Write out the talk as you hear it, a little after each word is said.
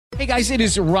Hey guys, it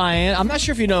is Ryan. I'm not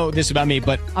sure if you know this about me,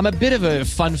 but I'm a bit of a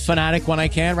fun fanatic when I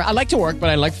can. I like to work,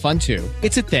 but I like fun too.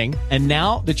 It's a thing. And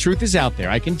now the truth is out there.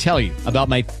 I can tell you about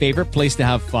my favorite place to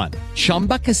have fun.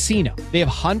 Chumba Casino. They have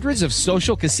hundreds of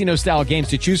social casino style games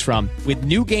to choose from with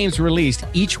new games released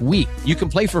each week. You can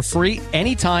play for free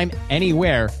anytime,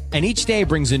 anywhere. And each day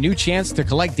brings a new chance to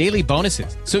collect daily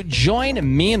bonuses. So join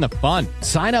me in the fun.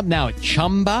 Sign up now at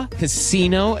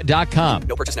ChumbaCasino.com.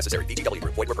 No purchase necessary. VGW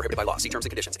Group. Void where prohibited by law. See terms and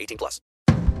conditions. 18+.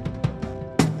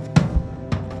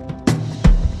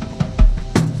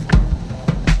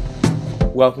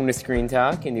 Welcome to Screen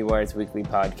Talk, IndieWire's weekly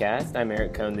podcast. I'm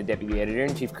Eric Cohn, the deputy editor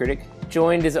and chief critic,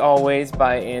 joined as always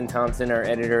by Ann Thompson, our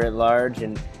editor at large.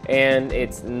 And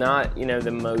it's not,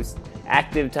 the most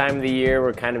active time of the year.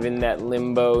 We're kind of in that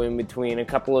limbo in between a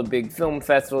couple of big film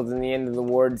festivals and the end of the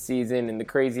award season and the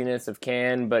craziness of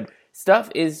Cannes, but stuff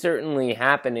is certainly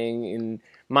happening in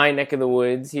my neck of the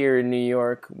woods here in New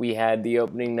York. We had the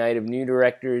opening night of new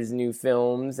directors, new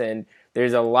films, and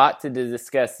there's a lot to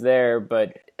discuss there,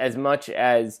 but as much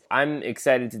as I'm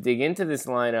excited to dig into this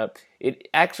lineup,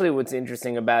 what's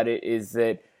interesting about it is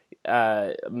that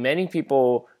many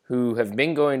people who have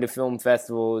been going to film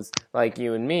festivals like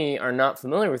you and me are not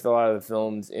familiar with a lot of the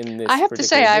films in this. I have to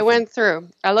say, I went through.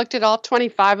 I looked at all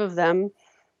 25 of them,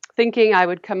 thinking I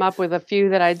would come up with a few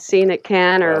that I'd seen at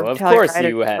Cannes or of course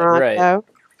you had, right?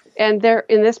 And there,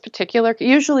 in this particular,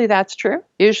 usually that's true.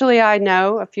 Usually I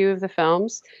know a few of the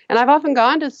films, and I've often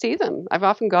gone to see them. I've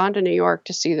often gone to New York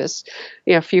to see this,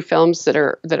 a few films that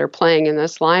are playing in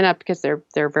this lineup because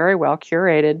they're very well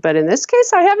curated. But in this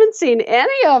case, I haven't seen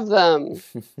any of them.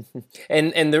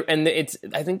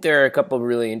 I think there are a couple of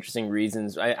really interesting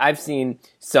reasons. I've seen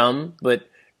some, but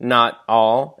not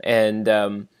all, and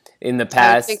in the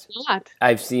past,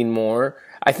 I've seen more.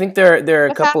 I think there are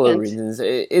a couple of reasons.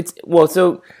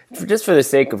 Just for the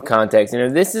sake of context,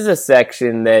 this is a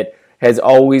section that has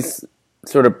always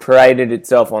sort of prided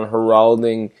itself on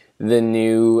heralding the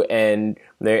new, and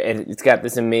it's got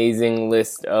this amazing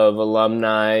list of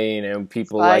alumni,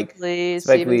 people Spike like Lee,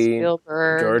 Spike Lee,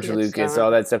 Spielberg, George Lucas, all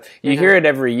that stuff. You hear it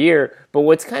every year, but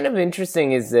what's kind of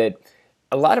interesting is that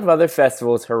a lot of other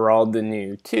festivals herald the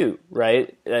new too,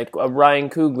 right? Like Ryan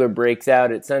Coogler breaks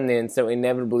out at Sundance, so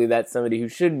inevitably that's somebody who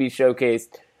should be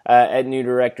showcased at New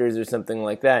Directors or something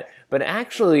like that. But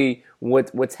actually,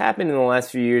 what's happened in the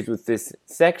last few years with this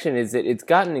section is that it's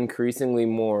gotten increasingly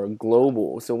more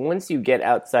global. So once you get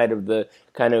outside of the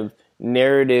kind of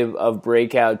narrative of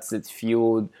breakouts that's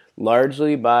fueled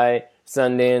largely by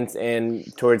Sundance and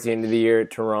towards the end of the year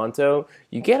at Toronto,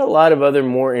 you get a lot of other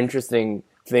more interesting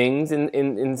things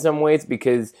in some ways,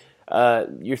 because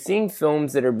you're seeing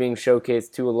films that are being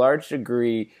showcased to a large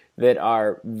degree that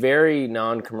are very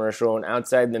non-commercial and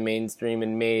outside the mainstream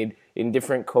and made in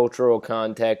different cultural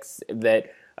contexts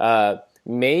that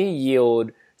may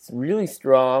yield really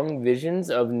strong visions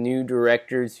of new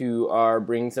directors who are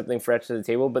bringing something fresh to the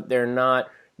table, but they're not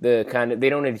they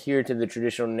don't adhere to the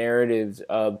traditional narratives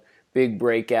of big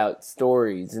breakout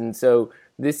stories. And so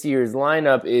this year's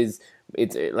lineup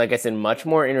it's like I said, much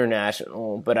more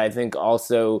international, but I think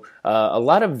also a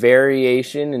lot of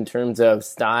variation in terms of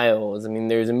styles. I mean,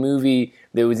 there's a movie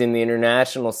that was in the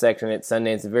international section at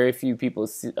Sundance that very few people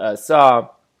saw,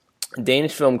 a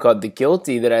Danish film called The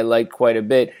Guilty that I liked quite a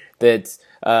bit. That's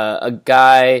a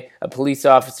police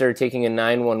officer taking a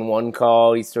 911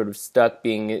 call. He's sort of stuck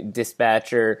being a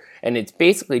dispatcher, and it's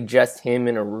basically just him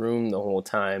in a room the whole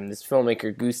time. This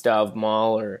filmmaker, Gustav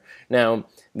Mahler. Now,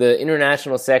 the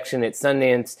international section at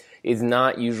Sundance is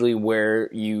not usually where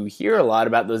you hear a lot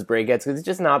about those breakouts because it's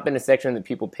just not been a section that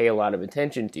people pay a lot of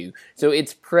attention to. So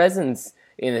its presence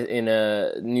in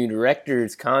a new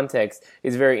director's context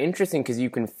is very interesting because you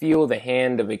can feel the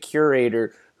hand of a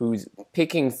curator who's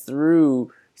picking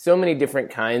through so many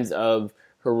different kinds of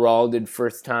heralded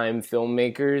first-time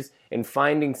filmmakers and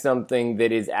finding something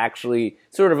that is actually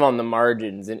sort of on the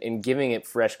margins and giving it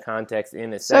fresh context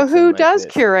in a section. So who like does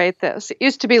this. curate this? It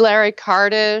used to be Larry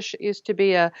Kardish. It used to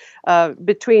be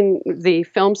between the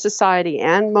Film Society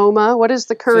and MoMA. What is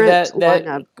the current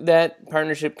lineup? That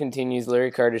partnership continues.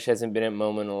 Larry Kardish hasn't been at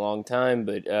MoMA in a long time,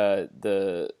 but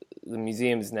the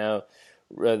museum is now...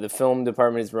 the film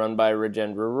department is run by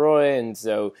Rajendra Roy, and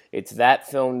so it's that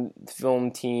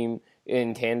film team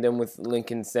in tandem with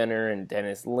Lincoln Center, and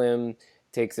Dennis Lim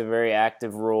takes a very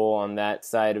active role on that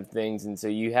side of things, and so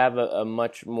you have a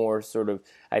much more sort of,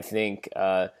 I think...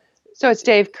 so it's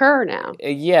Dave Kerr now.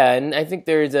 Yeah, and I think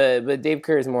but Dave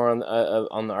Kerr is more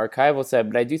on the archival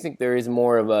side, but I do think there is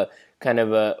more of a kind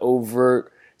of a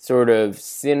overt sort of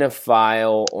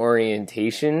cinephile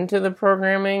orientation to the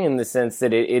programming in the sense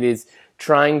that it is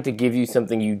trying to give you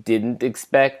something you didn't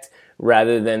expect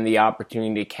rather than the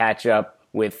opportunity to catch up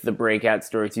with the breakout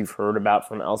stories you've heard about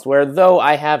from elsewhere. Though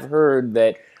I have heard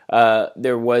that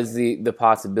there was the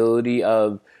possibility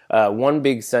of one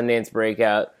big Sundance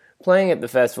breakout playing at the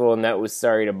festival, and that was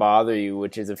Sorry to Bother You,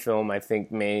 which is a film I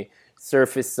think may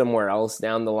surface somewhere else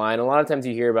down the line. A lot of times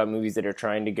you hear about movies that are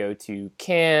trying to go to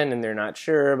Cannes and they're not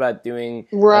sure about doing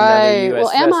another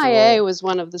US festival. MIA was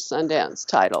one of the Sundance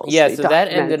titles. Yeah, so that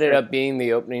ended up being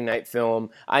the opening night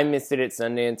film. I missed it at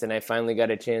Sundance, and I finally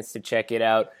got a chance to check it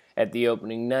out at the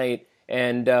opening night,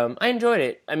 and I enjoyed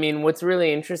it. I mean, what's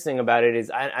really interesting about it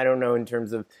is I don't know in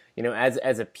terms of, you know,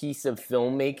 as a piece of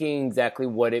filmmaking, exactly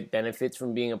what it benefits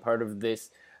from being a part of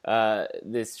this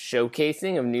this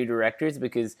showcasing of new directors,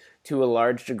 because to a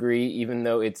large degree, even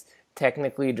though it's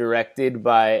technically directed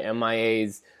by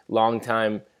MIA's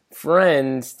longtime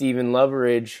friend, Stephen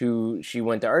Loveridge, who she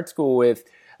went to art school with,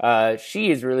 she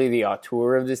is really the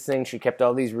auteur of this thing. She kept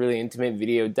all these really intimate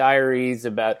video diaries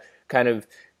about kind of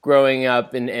growing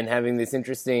up and having this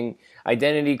interesting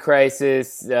identity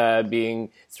crisis,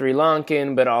 being Sri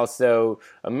Lankan, but also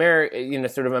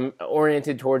sort of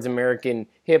oriented towards American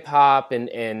hip hop,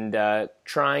 and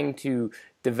trying to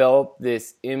develop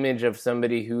this image of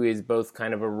somebody who is both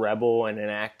kind of a rebel and an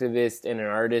activist and an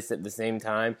artist at the same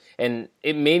time. And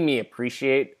it made me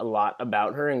appreciate a lot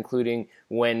about her, including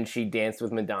when she danced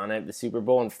with Madonna at the Super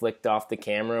Bowl and flicked off the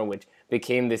camera, which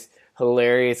became this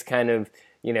hilarious kind of,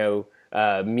 you know,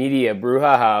 media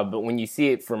brouhaha. But when you see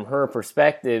it from her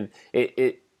perspective,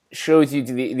 it shows you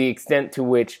to the extent to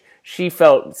which she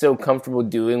felt so comfortable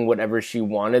doing whatever she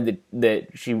wanted that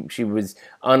she was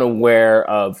unaware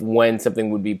of when something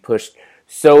would be pushed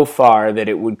so far that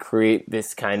it would create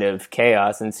this kind of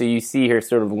chaos. And so you see her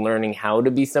sort of learning how to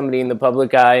be somebody in the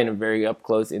public eye in a very up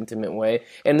close, intimate way.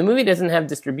 And the movie doesn't have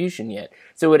distribution yet.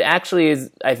 So it actually is,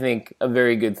 I think, a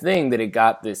very good thing that it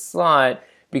got this slot,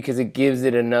 because it gives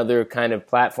it another kind of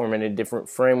platform and a different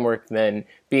framework than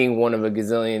being one of a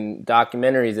gazillion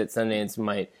documentaries that Sundance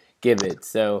might give it.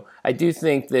 So I do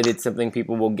think that it's something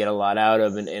people will get a lot out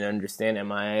of and understand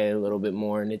MIA a little bit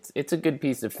more. And it's a good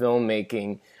piece of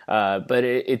filmmaking, but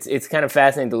it's kind of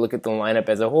fascinating to look at the lineup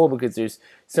as a whole, because there's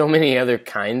so many other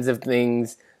kinds of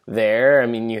things there. I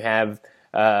mean, you have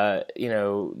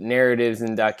narratives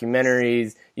and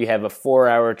documentaries. You have a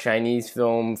 4-hour Chinese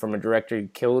film from a director who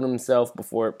killed himself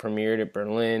before it premiered at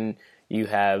Berlin. You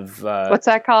have what's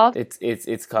that called?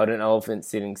 It's called An Elephant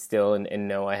Sitting Still, and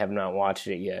no, I have not watched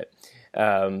it yet.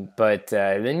 But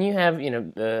then you have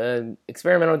the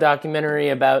experimental documentary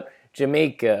about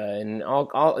Jamaica and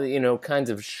all kinds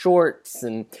of shorts,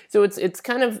 and so it's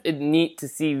kind of neat to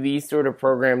see these sort of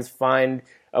programs find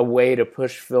a way to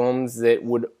push films that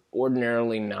would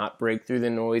ordinarily not break through the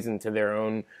noise into their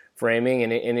own framing,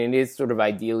 and it is sort of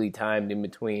ideally timed in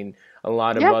between a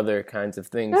lot of other kinds of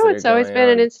things. No, it's always been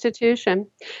an institution.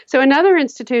 So another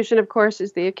institution, of course,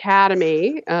 is the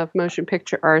Academy of Motion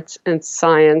Picture Arts and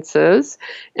Sciences.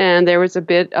 And there was a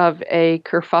bit of a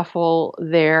kerfuffle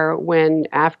there when,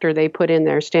 after they put in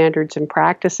their standards and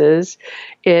practices,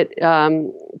 it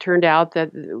turned out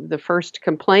that the first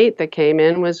complaint that came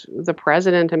in was the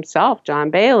president himself,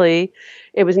 John Bailey.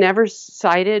 It was never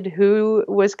cited who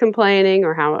was complaining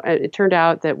or how. It turned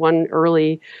out that one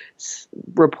early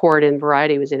report in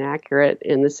Variety was inaccurate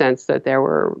in the sense that there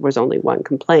was only one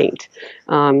complaint.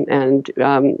 And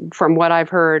from what I've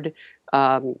heard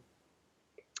on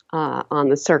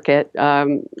the circuit,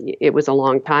 it was a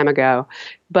long time ago.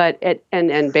 But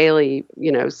and Bailey,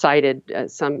 cited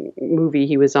some movie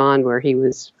he was on where he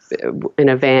was in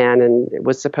a van and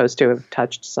was supposed to have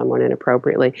touched someone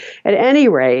inappropriately. At any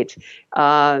rate,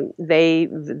 the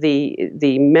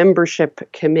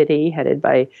membership committee headed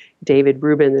by David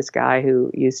Rubin, this guy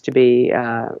who used to be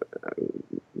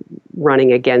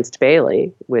running against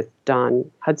Bailey with Don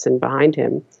Hudson behind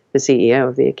him, the CEO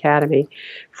of the Academy,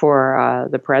 for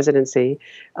the presidency,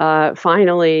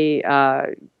 finally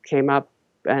came up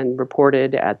and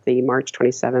reported at the March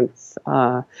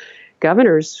 27th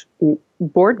governor's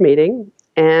board meeting,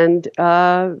 and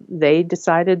they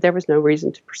decided there was no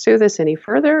reason to pursue this any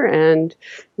further, and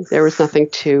there was nothing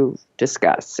to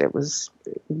discuss.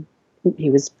 He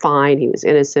was fine, he was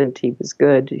innocent, he was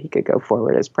good, he could go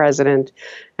forward as president,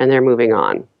 and they're moving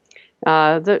on.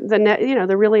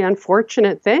 The really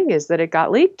unfortunate thing is that it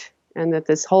got leaked, and that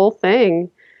this whole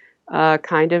thing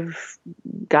kind of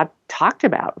got talked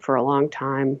about for a long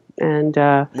time. And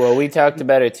well, we talked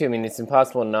about it too. I mean, it's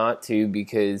impossible not to,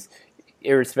 because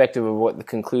irrespective of what the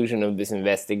conclusion of this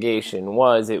investigation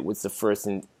was, it was the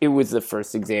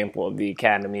first example of the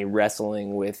Academy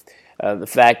wrestling with the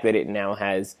fact that it now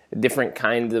has a different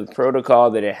kind of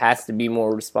protocol, that it has to be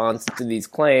more responsive to these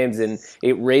claims, and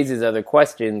it raises other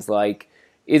questions like,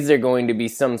 is there going to be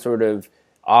some sort of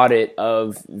audit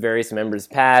of various members'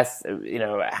 past? You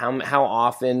know, how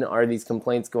often are these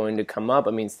complaints going to come up?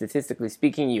 I mean, statistically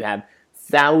speaking, you have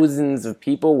thousands of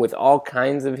people with all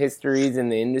kinds of histories in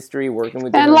the industry working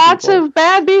with and different lots people. of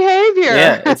bad behavior.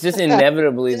 Yeah, it's just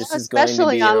inevitably this is going to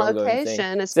especially be an on ongoing location,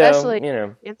 thing. especially So, you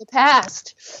know, in the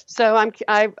past. So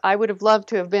I would have loved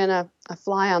to have been a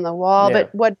fly on the wall. Yeah.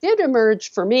 But what did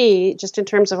emerge for me, just in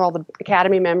terms of all the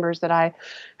Academy members that I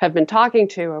have been talking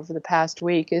to over the past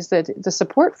week, is that the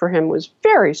support for him was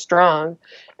very strong,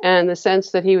 and the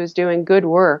sense that he was doing good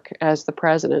work as the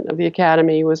president of the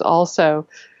Academy was also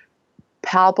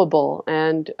palpable.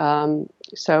 And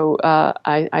so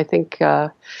I think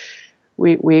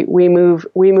we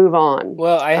move on.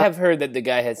 well, I have heard that the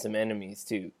guy has some enemies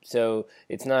too, so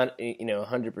it's not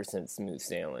 100% smooth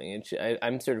sailing.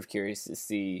 I'm sort of curious to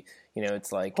see.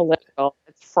 It's like Political,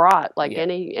 it's fraught like Yeah,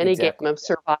 any exactly. game of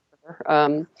Survivor.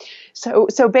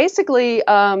 So basically,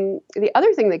 the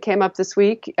other thing that came up this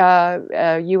week, you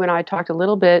and I talked a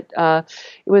little bit.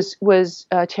 Was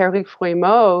Thierry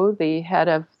Frémaux, the head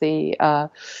of the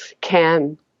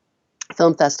Cannes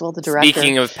Film Festival, the director.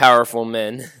 Speaking of powerful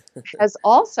men. Has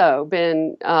also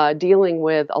been dealing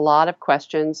with a lot of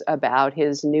questions about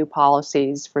his new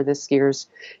policies for this year's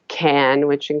Cannes,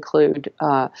 which include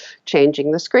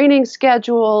changing the screening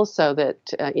schedule so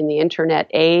that in the internet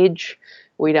age,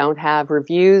 we don't have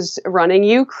reviews running.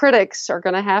 You critics are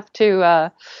going to have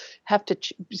to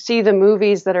see the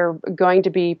movies that are going to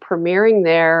be premiering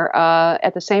there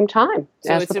at the same time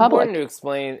So as it's the public. important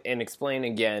to explain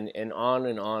again and on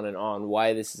and on and on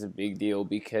why this is a big deal,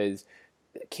 because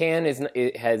Cannes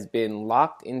has been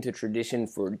locked into tradition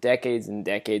for decades and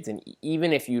decades, and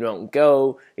even if you don't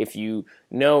go, if you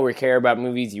know or care about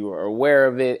movies, you are aware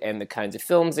of it and the kinds of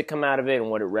films that come out of it and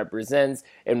what it represents,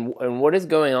 and what is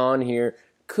going on here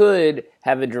could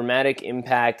have a dramatic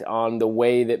impact on the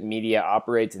way that media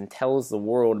operates and tells the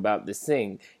world about this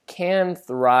thing. Cannes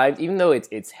thrives, even though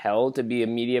it's hell to be a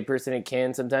media person at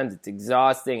Cannes. Sometimes it's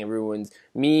exhausting, everyone's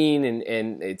mean,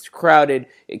 and it's crowded.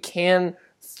 Cannes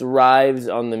thrives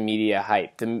on the media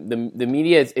hype. The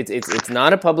media it's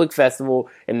not a public festival,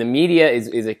 and the media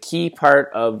is a key part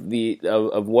of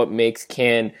what makes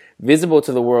Cannes visible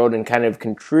to the world and kind of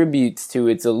contributes to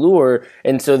its allure.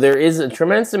 And so there is a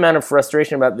tremendous amount of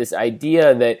frustration about this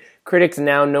idea that critics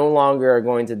now no longer are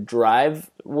going to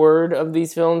drive word of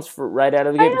these films right out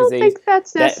of the gate. I don't think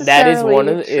that's necessarily that is one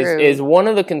of true. is one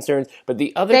of the concerns. But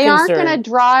the other They aren't concern, going to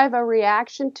drive a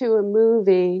reaction to a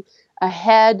movie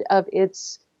ahead of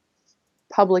its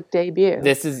public debut.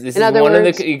 This is In other one words,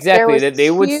 of the exactly there that they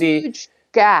would was see. a huge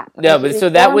gap. No, but An so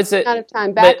that was enormous amount of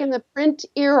time. but- Back in the print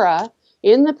era.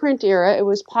 In the print era, it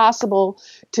was possible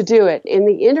to do it. In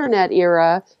the internet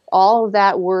era, all of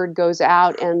that word goes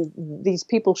out, and these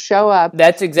people show up.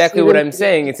 That's exactly what I'm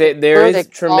saying. It's that there is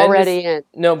Verdict tremendous already in.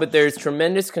 No, but there's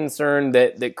tremendous concern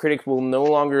that critics will no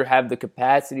longer have the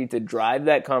capacity to drive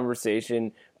that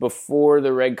conversation before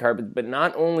the red carpet. But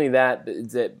not only that,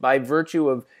 it's that by virtue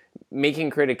of making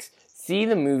critics see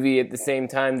the movie at the same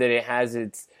time that it has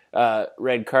its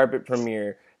red carpet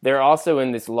premiere, they're also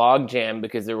in this log jam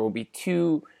because there will be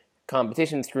two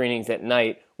competition screenings at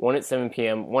night, one at 7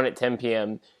 p.m., one at 10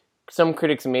 p.m. Some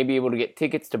critics may be able to get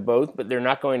tickets to both, but they're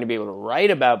not going to be able to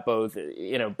write about both,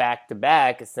 back to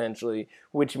back, essentially,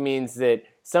 which means that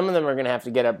some of them are going to have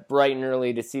to get up bright and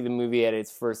early to see the movie at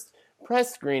its first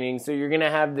press screening. So you're going to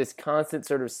have this constant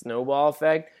sort of snowball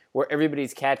effect where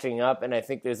everybody's catching up. And I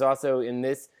think there's also, in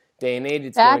this day and age,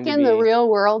 it's Back going to in be... the real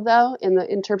world, though,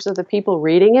 in terms of the people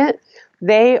reading it,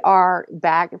 they are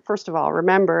back. First of all,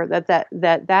 remember that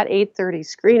 8:30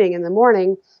 screening in the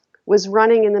morning was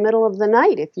running in the middle of the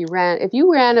night. If you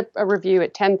ran a review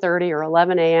at 10:30 or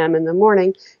 11 a.m. in the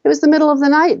morning, it was the middle of the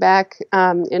night back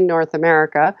in North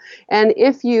America. And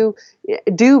if you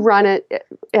do run it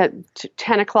at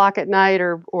 10 o'clock at night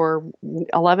or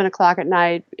 11 o'clock at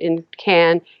night in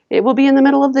Cannes, it will be in the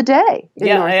middle of the day.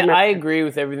 Yeah, I agree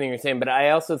with everything you're saying, but I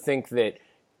also think that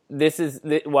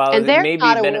while and they're it may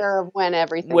not be aware of when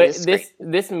everything is screened.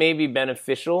 this may be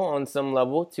beneficial on some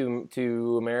level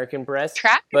to American press.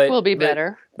 Traffic will be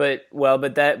better. But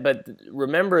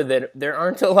remember that there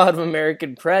aren't a lot of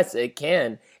American press at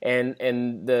Cannes, and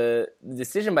the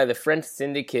decision by the French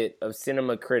Syndicate of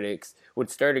Cinema Critics, which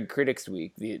started Critics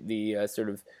Week, the sort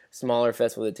of smaller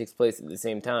festival that takes place at the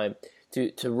same time,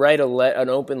 to write an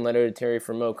open letter to Terry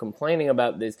Fremeau complaining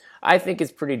about this, I think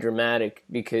is pretty dramatic,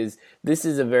 because this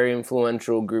is a very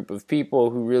influential group of people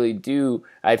who really do,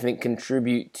 I think,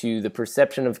 contribute to the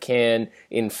perception of Cannes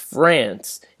in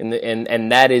France,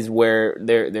 and that is where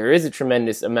there is a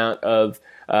tremendous amount of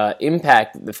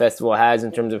impact that the festival has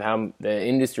in terms of how the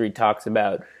industry talks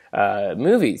about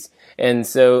movies. And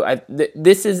so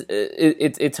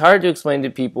it's hard to explain to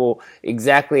people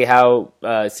exactly how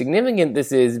significant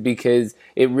this is, because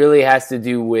it really has to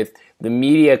do with the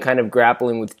media kind of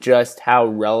grappling with just how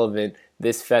relevant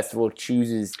this festival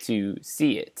chooses to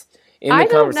see it in the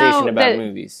conversation about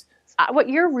movies. What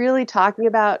you're really talking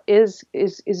about is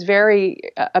very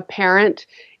apparent,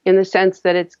 in the sense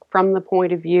that it's from the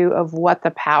point of view of what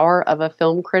the power of a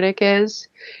film critic is.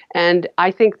 And I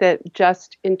think that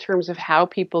just in terms of how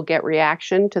people get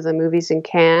reaction to the movies in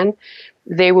Cannes,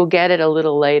 they will get it a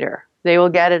little later. They will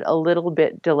get it a little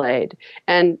bit delayed.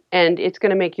 And it's going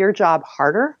to make your job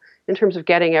harder in terms of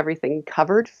getting everything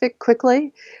covered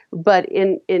quickly. But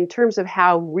in terms of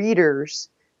how readers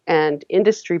and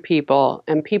industry people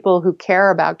and people who care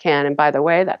about Cannes, and by the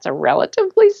way, that's a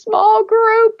relatively small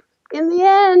group, in the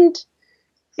end,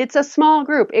 it's a small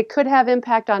group. It could have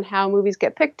impact on how movies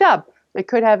get picked up. It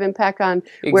could have impact on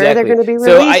where they're going to be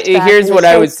released. So here's what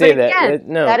I would say.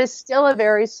 That is still a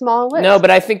very small list. No, but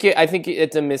I think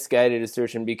it's a misguided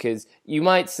assertion, because you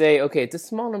might say, okay, it's a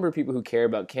small number of people who care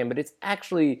about Cannes, but it's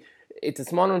a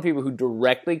small number of people who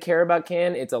directly care about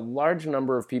Cannes. It's a large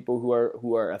number of people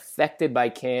who are affected by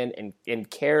Cannes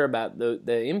and care about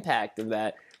the impact of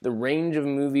that, the range of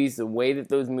movies, the way that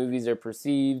those movies are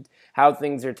perceived, how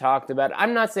things are talked about.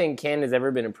 I'm not saying Cannes has ever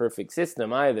been a perfect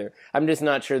system either. I'm just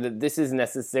not sure that this is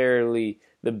necessarily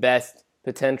the best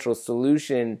potential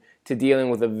solution to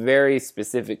dealing with a very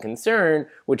specific concern,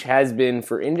 which has been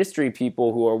for industry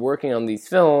people who are working on these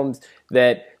films,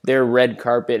 that their red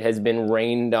carpet has been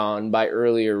rained on by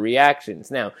earlier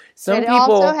reactions. Now, it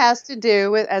also has to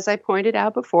do with, as I pointed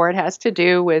out before, it has to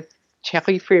do with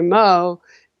Thierry Fremeau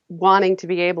wanting to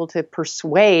be able to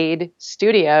persuade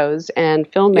studios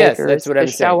and filmmakers to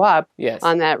show up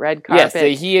on that red carpet. Yes, so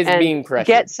he is being pressured.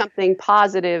 Get something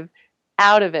positive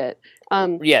out of it.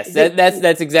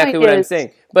 That's exactly what I'm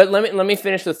saying. But let me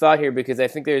finish the thought here, because I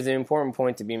think there's an important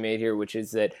point to be made here, which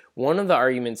is that one of the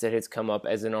arguments that has come up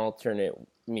as an alternate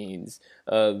means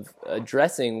of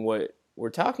addressing what we're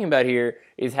talking about here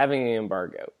is having an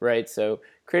embargo, right? So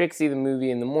critics see the movie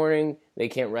in the morning, they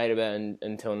can't write about it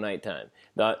until nighttime.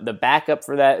 The backup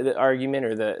for that argument,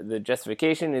 or the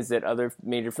justification, is that other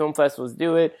major film festivals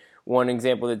do it. One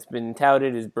example that's been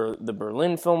touted is the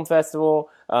Berlin Film Festival.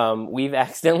 We've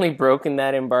accidentally broken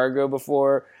that embargo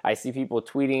before. I see people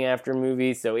tweeting after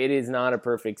movies, so it is not a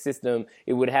perfect system.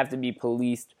 It would have to be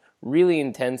policed really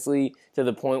intensely, to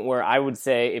the point where I would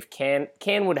say if Cannes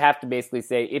would have to basically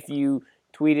say, if you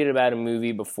tweeted about a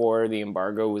movie before the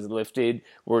embargo was lifted,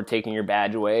 we're taking your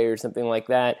badge away or something like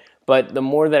that. But the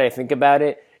more that I think about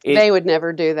it, they would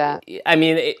never do that. I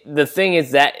mean, the thing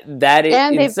is that and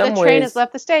the train has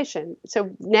left the station. So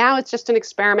now it's just an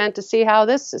experiment to see how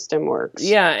this system works.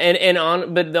 Yeah,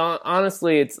 but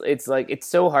honestly, it's like, it's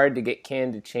so hard to get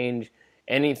Cannes to change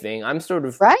anything. I'm sort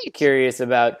of curious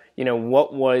about,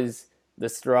 what was the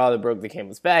straw that broke the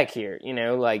camel's back here?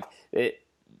 Like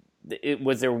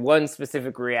was there one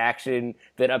specific reaction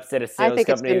that upset a sales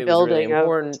company that was really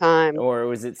important, or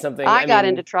was it something? I got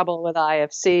into trouble with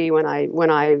IFC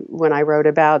when I wrote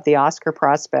about the Oscar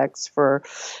prospects for,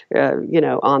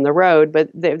 On the Road,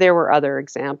 but there were other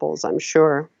examples, I'm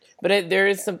sure. But there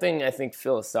is something, I think,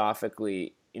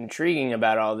 philosophically intriguing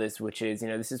about all this, which is,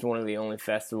 this is one of the only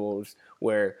festivals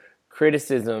where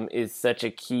criticism is such a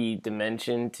key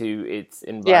dimension to its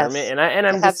environment. Yes. And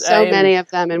I'm just so many of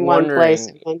them in one place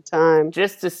at one time.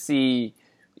 Just to see,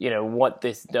 what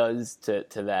this does to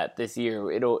that this year.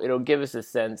 It'll give us a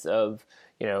sense of,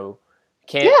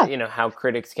 how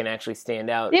critics can actually stand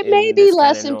out. It may be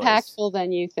less impactful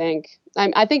than you think.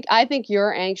 I think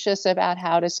you're anxious about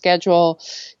how to schedule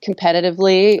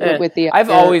competitively with the. I've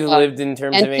always lived in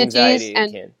terms of anxiety,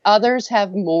 and others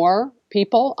have more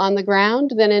people on the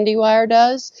ground than IndieWire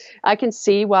does. I can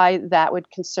see why that would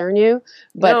concern you,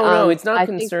 but no, it's not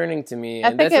concerning to me.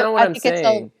 That's not what I'm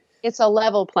saying. It's a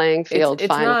level playing field.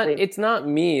 It's not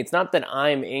me. It's not that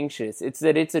I'm anxious. It's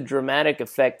that it's a dramatic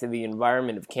effect to the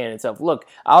environment of Cannes itself. Look,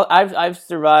 I've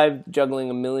survived juggling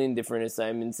a million different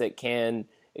assignments at Cannes.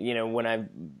 When I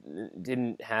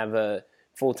didn't have a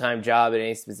full-time job at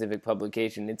any specific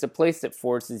publication. It's a place that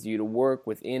forces you to work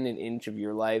within an inch of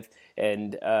your life,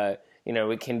 and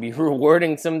it can be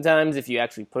rewarding sometimes if you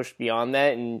actually push beyond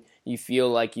that and you feel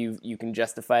like you can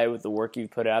justify it with the work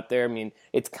you've put out there. I mean,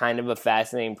 it's kind of a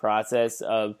fascinating process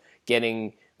of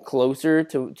getting closer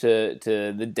to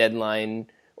the deadline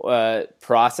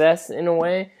process in a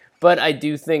way. But I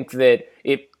do think that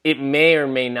it may or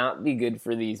may not be good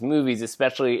for these movies,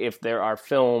 especially if there are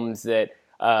films that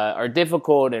are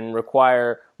difficult and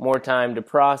require more time to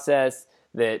process,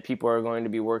 that people are going to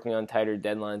be working on tighter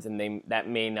deadlines, and that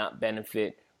may not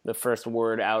benefit the first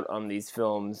word out on these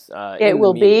films. It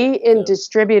will be in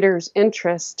distributors'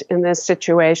 interest in this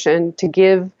situation to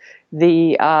give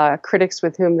the critics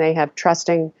with whom they have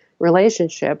trusting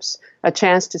relationships a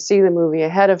chance to see the movie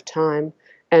ahead of time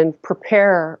and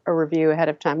prepare a review ahead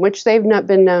of time, which they've not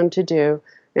been known to do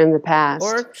in the past.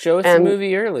 Or show us the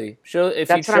movie early. If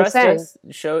you trust us,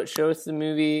 show us the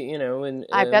movie,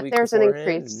 I bet there's an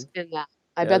increase in that.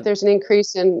 I bet there's an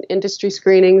increase in industry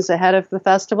screenings ahead of the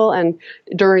festival and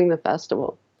during the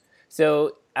festival.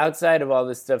 So outside of all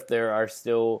this stuff, there are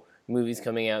still movies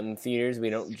coming out in theaters. We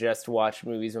don't just watch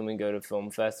movies when we go to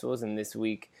film festivals. And this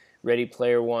week, Ready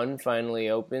Player One finally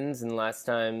opens. And last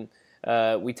time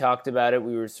we talked about it,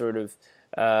 we were sort of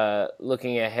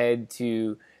looking ahead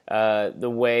to the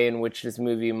way in which this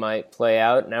movie might play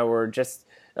out. Now we're just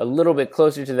a little bit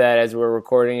closer to that as we're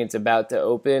recording. It's about to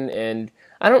open, and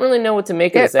I don't really know what to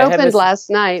make of this. It opened last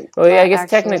night. Well, yeah, I guess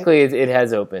technically it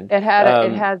has opened. It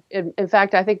had. In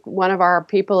fact, I think one of our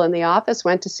people in the office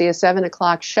went to see a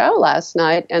 7:00 show last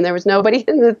night, and there was nobody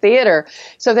in the theater.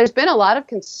 So there's been a lot of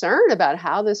concern about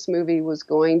how this movie was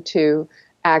going to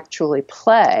actually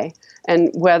play and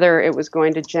whether it was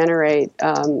going to generate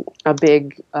a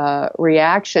big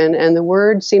reaction. And the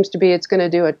word seems to be it's going to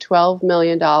do a $12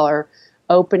 million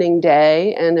opening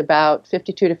day and about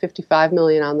 52 to 55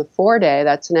 million on the 4-day.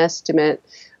 That's an estimate.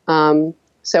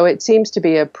 So it seems to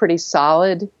be a pretty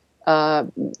solid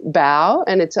bow,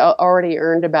 and it's already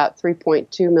earned about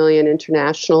 3.2 million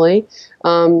internationally.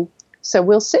 So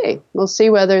we'll see. We'll see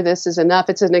whether this is enough.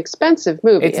 It's an expensive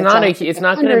movie. It's not going to be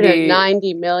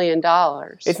 $190 million.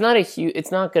 It's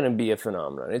not going to be a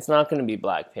phenomenon. It's not going to be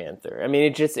Black Panther. I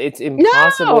mean, it's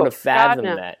impossible to fathom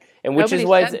that. And which Nobody is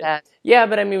why said that. Yeah,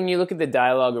 but I mean, when you look at the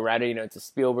dialogue around it, it's a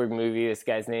Spielberg movie. This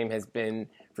guy's name has been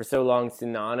for so long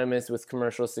synonymous with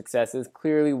commercial successes.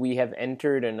 Clearly, we have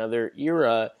entered another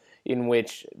era in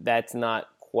which that's not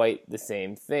quite the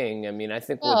same thing. I mean, I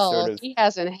think he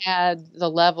hasn't had the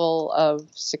level of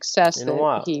success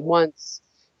that he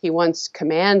once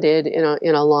commanded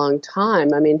in a long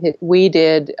time. I mean, we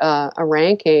did a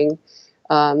ranking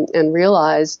and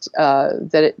realized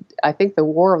that I think The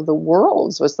War of the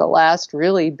Worlds was the last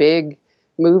really big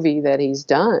movie that he's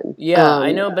done. Yeah,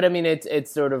 I know, but I mean,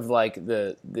 it's sort of like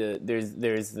there's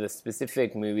the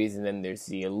specific movies, and then there's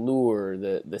the allure,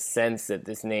 the sense that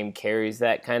this name carries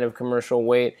that kind of commercial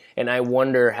weight. And I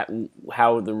wonder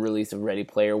how the release of Ready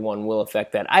Player One will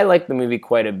affect that. I like the movie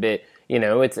quite a bit.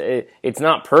 It's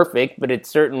not perfect, but it's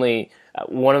certainly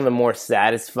one of the more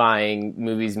satisfying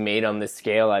movies made on this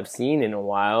scale I've seen in a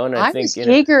while. And I think was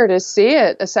eager to see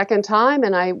it a second time,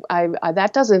 and I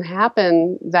that doesn't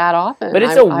happen that often. But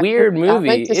it's a weird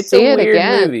movie. It's a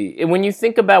weird movie. And when you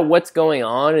think about what's going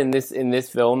on in this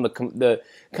film, the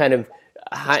kind of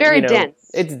it's very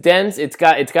dense. It's dense. It's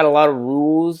got a lot of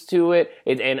rules to it.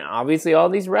 And obviously all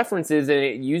these references, and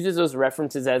it uses those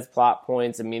references as plot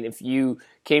points. I mean, if you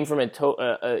came from a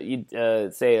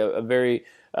very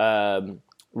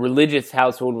religious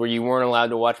household where you weren't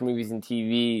allowed to watch movies and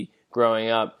TV growing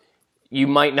up, you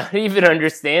might not even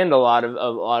understand a lot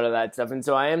of that stuff. And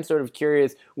so I am sort of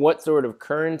curious what sort of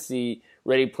currency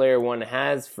Ready Player One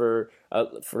has for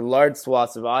large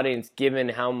swaths of audience, given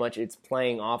how much it's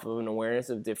playing off of an awareness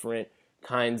of different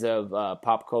kinds of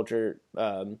pop culture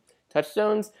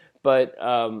touchstones. But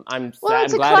I'm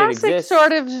glad it exists. It's a classic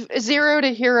sort of zero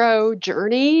to hero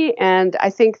journey, and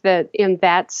I think that in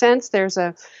that sense, there's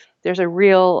a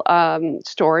real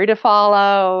story to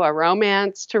follow, a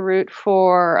romance to root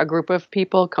for, a group of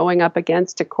people going up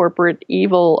against a corporate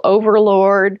evil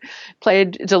overlord,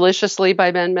 played deliciously by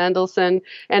Ben Mendelsohn,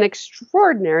 and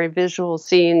extraordinary visual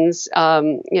scenes,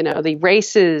 the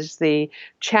races, the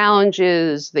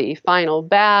challenges, the final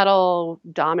battle,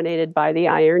 dominated by the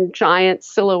Iron Giant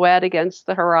silhouette against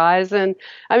the horizon.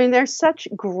 I mean, there's such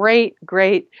great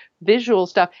visual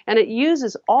stuff, and it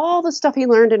uses all the stuff he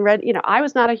learned and read. I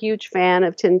was not a huge fan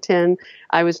of Tintin.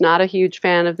 I was not a huge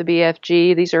fan of the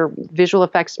BFG. These are visual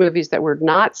effects movies that were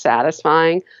not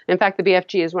satisfying. In fact, the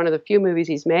BFG is one of the few movies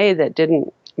he's made that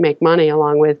didn't make money,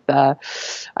 along with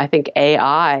I think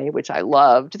AI, which I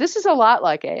loved. This is a lot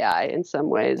like AI in some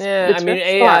ways. Yeah, It's I mean,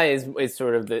 very AI smart. is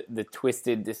sort of the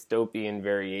twisted dystopian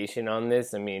variation on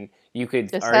this. I mean, you could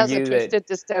This has a argue that twisted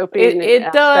dystopian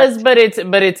it does,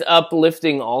 aspect. but it's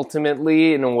uplifting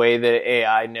ultimately in a way that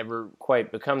AI never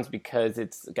quite becomes, because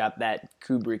it's got that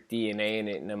Kubrick DNA in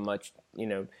it in a much,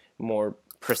 more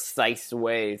precise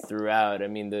way throughout. I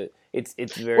mean, it's We're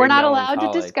very not allowed to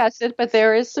melancholic. discuss it, but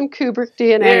there is some Kubrick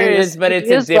DNA There in is, this but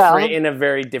movie as well. in a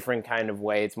very different kind of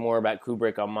way. It's more about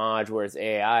Kubrick homage, whereas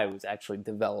AI was actually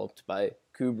developed by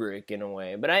Kubrick in a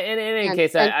way. But in any And,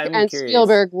 case, and I'm and curious.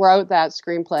 Spielberg wrote that To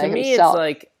screenplay me, it's himself.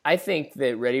 like, I think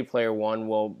that Ready Player One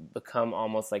will become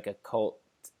almost like a cult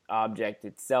object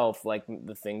itself, like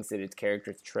the things that its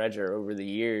characters treasure over the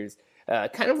years.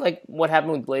 Kind of like what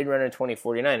happened with Blade Runner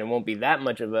 2049. It won't be that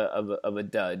much of a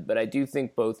dud, but I do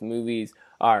think both movies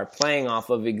are playing off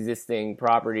of existing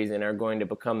properties and are going to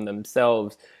become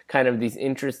themselves kind of these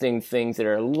interesting things that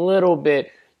are a little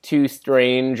bit too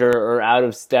strange or out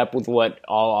of step with what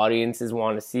all audiences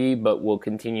want to see, but will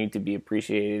continue to be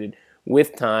appreciated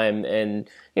with time. And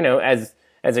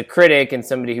as a critic and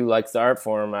somebody who likes the art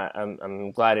form,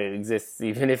 I'm glad it exists,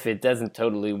 even if it doesn't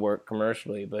totally work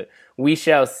commercially. But we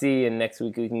shall see, and next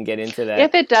week we can get into that.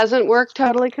 If it doesn't work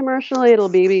totally commercially, it'll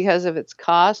be because of its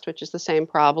cost, which is the same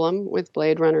problem with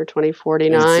Blade Runner And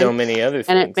 2049. so many other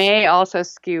And it things. may also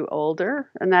skew older,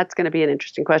 and that's going to be an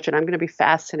interesting question. I'm going to be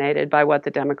fascinated by what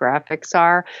the demographics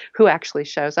are, who actually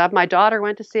shows up. My daughter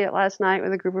went to see it last night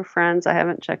with a group of friends. I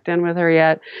haven't checked in with her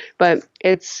yet, but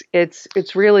it's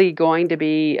really going to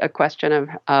be a question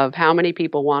of how many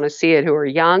people want to see it who are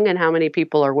young, and how many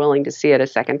people are willing to see it a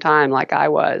second time, like I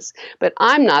was. But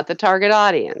I'm not the target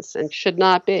audience, and should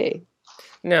not be.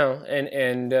 No,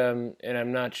 and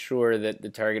I'm not sure that the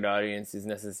target audience is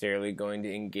necessarily going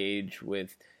to engage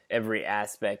with every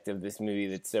aspect of this movie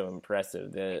that's so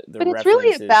impressive. The But it's really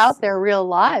references, about their real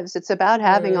lives. It's about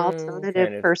having alternative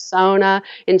kind of. persona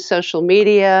in social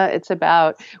media. It's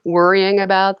about worrying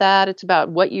about that. It's about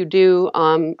what you do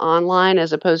online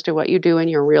as opposed to what you do in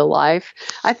your real life.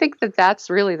 I think that that's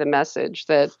really the message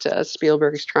that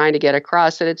Spielberg is trying to get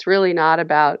across. That it's really not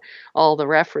about all the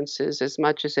references as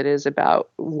much as it is about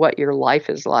what your life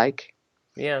is like.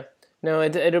 Yeah. No,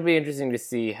 it'll be interesting to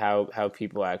see how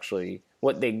people actually,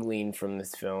 what they glean from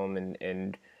this film,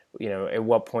 and at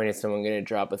what point is someone going to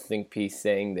drop a think piece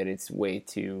saying that it's way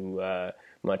too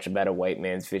much about a white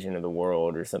man's vision of the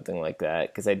world or something like that.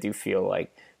 Because I do feel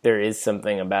like there is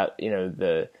something about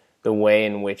the way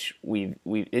in which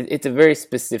it's a very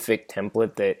specific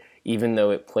template that, even though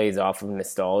it plays off of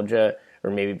nostalgia, or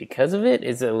maybe because of it,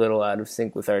 is a little out of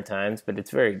sync with our times, but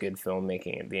it's very good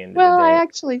filmmaking at the end of Well, the I day.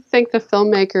 actually think the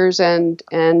filmmakers and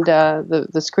the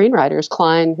screenwriters,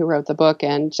 Klein, who wrote the book,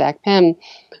 and Zach Penn,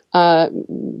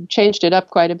 changed it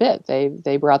up quite a bit.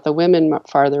 They brought the women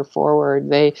farther forward.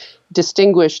 They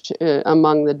distinguished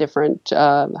among the different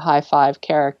high five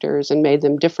characters and made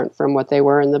them different from what they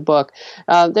were in the book.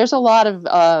 There's a lot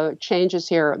of changes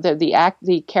here.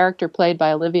 The character played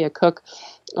by Olivia Cooke.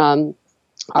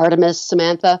 Artemis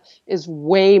Samantha is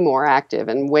way more active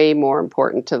and way more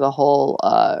important to the whole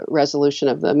resolution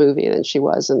of the movie than she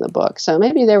was in the book. So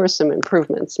maybe there were some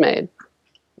improvements made.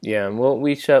 Yeah, well,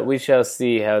 we shall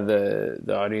see how the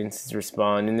audiences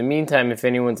respond. In the meantime, if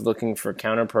anyone's looking for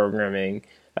counter programming,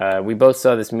 we both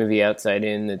saw this movie Outside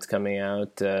In that's coming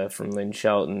out from Lynn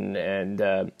Shelton,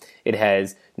 and it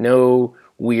has no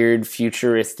weird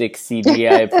futuristic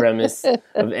CGI premise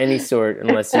of any sort,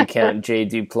 unless you count Jay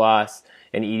Duplass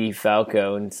and Edie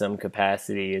Falco in some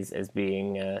capacity as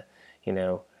being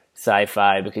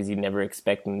sci-fi, because you'd never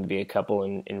expect them to be a couple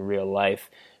in real life.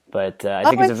 But I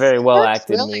think it's a very well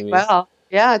acted really movie. well.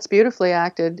 Yeah, it's beautifully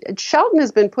acted. Shelton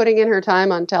has been putting in her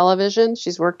time on television.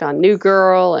 She's worked on New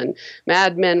Girl, and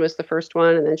Mad Men was the first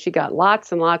one, and then she got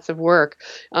lots and lots of work.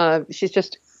 She's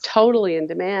just totally in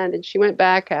demand, and she went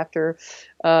back after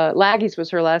Laggies was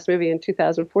her last movie in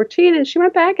 2014, and she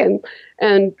went back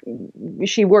and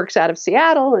she works out of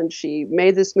Seattle, and she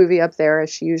made this movie up there as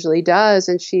she usually does,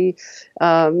 and she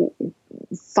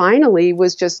finally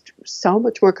was just so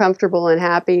much more comfortable and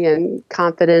happy and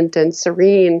confident and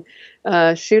serene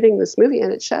shooting this movie,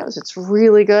 and it shows. It's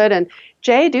really good. And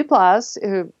Jay Duplass,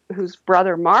 whose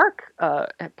brother Mark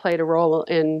played a role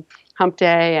in Hump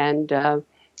Day and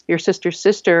Your Sister's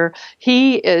Sister,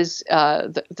 he is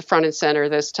the front and center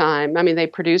this time. I mean, they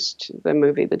produced the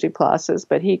movie, the Duplasses,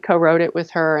 but he co-wrote it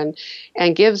with her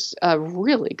and gives a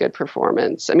really good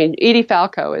performance. I mean, Edie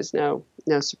Falco is no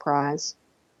surprise.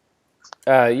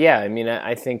 Yeah, I mean,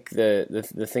 I think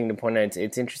the thing to point out,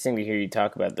 it's interesting to hear you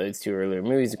talk about those two earlier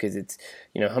movies because it's,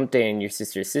 Hump Day and Your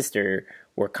Sister's Sister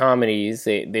were comedies.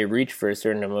 They reached for a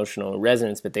certain emotional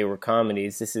resonance, but they were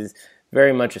comedies. This is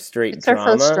very much a straight drama.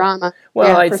 Her first drama.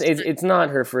 Well, yeah, it's not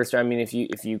her first. I mean, if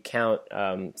you count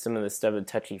some of the stuff with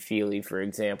Touchy Feely, for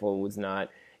example, was not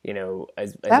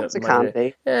that was a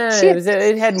comedy.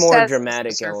 It had more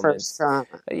dramatic elements.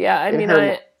 Yeah, I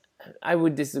mean, I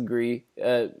would disagree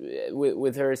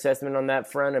with her assessment on that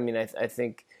front. I mean, I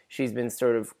think she's been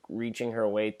sort of reaching her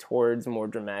way towards more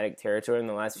dramatic territory in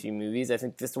the last few movies. I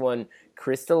think this one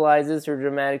crystallizes her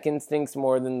dramatic instincts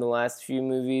more than the last few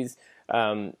movies.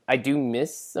 I do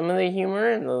miss some of the humor,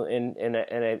 and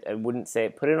I wouldn't say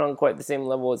put it on quite the same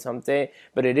level as Hump Day,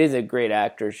 but it is a great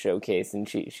actor's showcase, and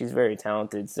she's very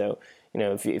talented. So,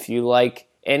 if you like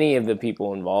any of the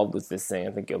people involved with this thing,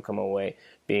 I think you'll come away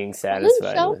being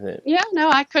satisfied with it. Yeah, no,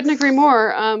 I couldn't agree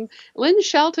more. Lynn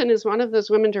Shelton is one of those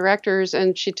women directors,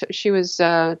 and she was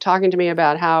talking to me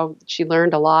about how she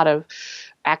learned a lot of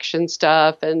action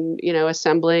stuff and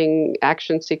assembling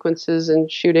action sequences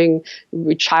and shooting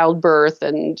childbirth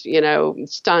and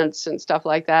stunts and stuff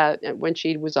like that when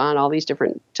she was on all these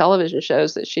different television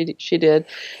shows that she did.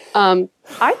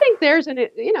 I think there's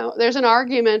an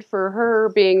argument for her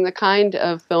being the kind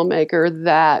of filmmaker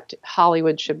that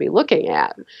Hollywood should be looking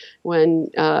at when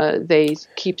they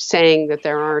keep saying that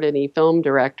there aren't any film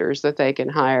directors that they can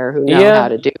hire who know how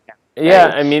to do it. Yeah,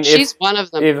 I mean, she's one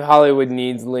of them. If Hollywood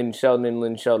needs Lynn Shelton and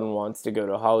Lynn Shelton wants to go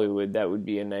to Hollywood, that would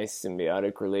be a nice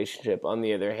symbiotic relationship. On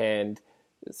the other hand,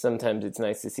 sometimes it's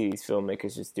nice to see these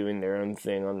filmmakers just doing their own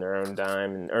thing on their own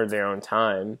dime or their own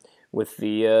time with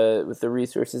the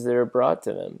resources that are brought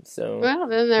to them. So, well,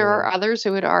 then there are others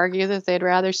who would argue that they'd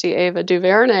rather see Ava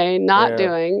DuVernay not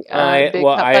doing big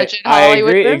budget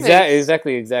Hollywood movies.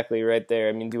 Exactly right there.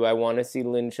 I mean, do I want to see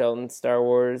Lynn Shelton's Star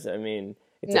Wars? I mean,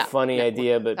 it's a funny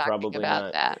idea, but probably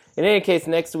not. In any case,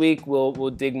 next week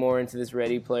we'll dig more into this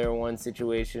Ready Player One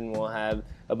situation. We'll have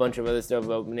a bunch of other stuff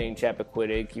opening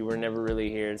Chappaquiddick. You were never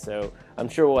really here, so I'm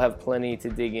sure we'll have plenty to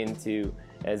dig into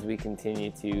as we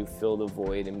continue to fill the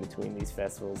void in between these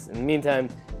festivals. In the meantime,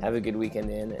 have a good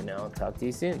weekend, and I'll talk to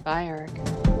you soon. Bye, Eric.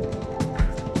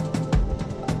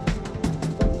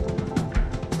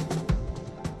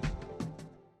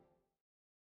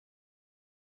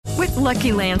 With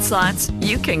Lucky Land Slots,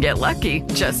 you can get lucky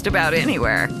just about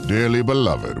anywhere. Dearly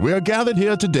beloved, we are gathered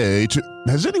here today to...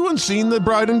 Has anyone seen the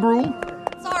bride and groom?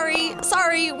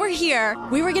 Sorry, we're here.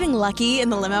 We were getting lucky in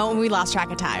the limo and we lost track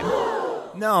of time.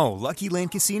 No, Lucky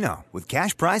Land Casino, with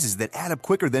cash prizes that add up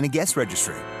quicker than a guest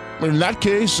registry. In that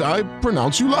case, I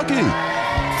pronounce you lucky.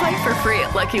 Play for free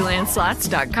at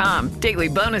LuckyLandSlots.com. Daily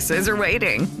bonuses are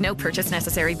waiting. No purchase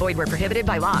necessary. Void where prohibited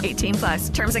by law.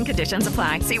 18+. Terms and conditions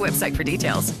apply. See website for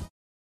details.